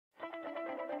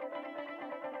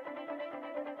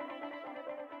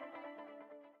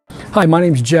Hi, my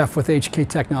name is Jeff with HK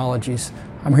Technologies.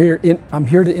 I'm here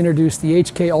to introduce the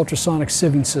HK Ultrasonic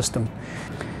Sieving System.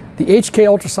 The HK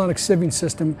Ultrasonic Sieving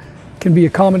System can be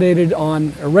accommodated on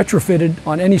or retrofitted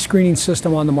on any screening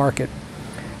system on the market.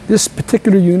 This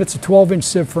particular unit's a 12-inch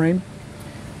sieve frame.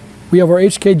 We have our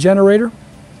HK generator,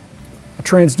 a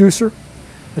transducer.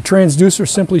 The transducer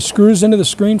simply screws into the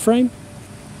screen frame.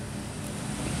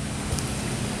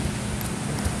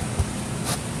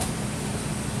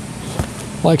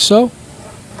 Like so.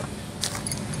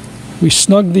 We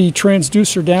snug the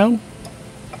transducer down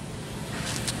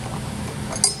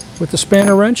with the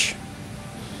spanner wrench.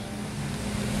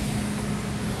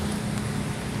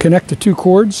 Connect the two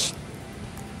cords.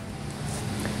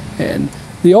 And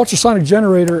the ultrasonic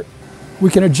generator,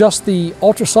 we can adjust the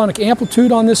ultrasonic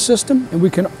amplitude on this system, and we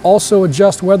can also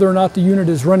adjust whether or not the unit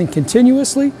is running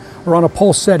continuously or on a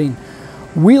pulse setting.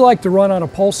 We like to run on a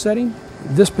pulse setting.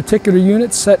 This particular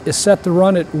unit is set to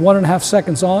run at 1.5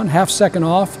 seconds on, half second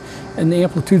off, and the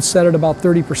amplitude set at about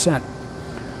 30%.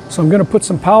 So I'm going to put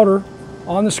some powder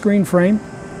on the screen frame,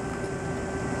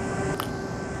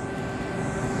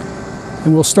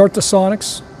 and we'll start the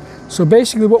sonics. So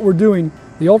basically what we're doing,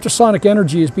 the ultrasonic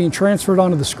energy is being transferred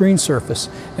onto the screen surface,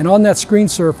 and on that screen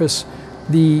surface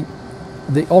the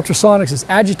ultrasonics is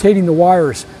agitating the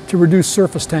wires to reduce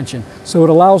surface tension, so it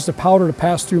allows the powder to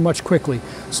pass through much quickly.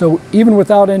 So even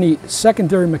without any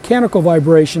secondary mechanical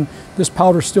vibration, this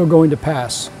powder is still going to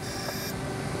pass.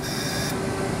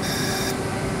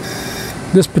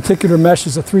 This particular mesh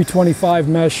is a 325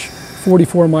 mesh,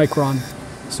 44 micron.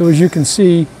 So as you can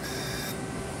see,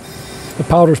 the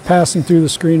powder is passing through the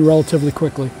screen relatively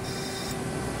quickly.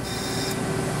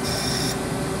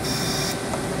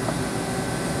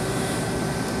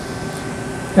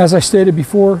 As I stated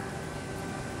before,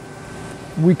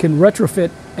 we can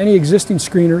retrofit any existing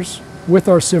screeners with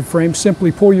our sieve frame.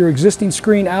 Simply pull your existing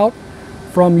screen out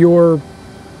from your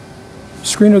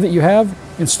screener that you have,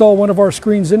 install one of our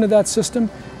screens into that system,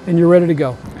 and you're ready to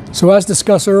go. So as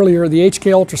discussed earlier, the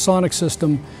HK Ultrasonic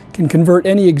system can convert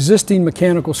any existing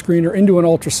mechanical screener into an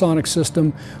ultrasonic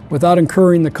system without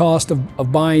incurring the cost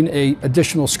of buying an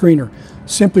additional screener.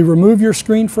 Simply remove your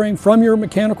screen frame from your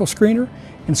mechanical screener,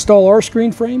 install our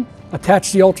screen frame,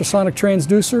 attach the ultrasonic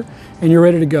transducer, and you're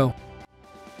ready to go.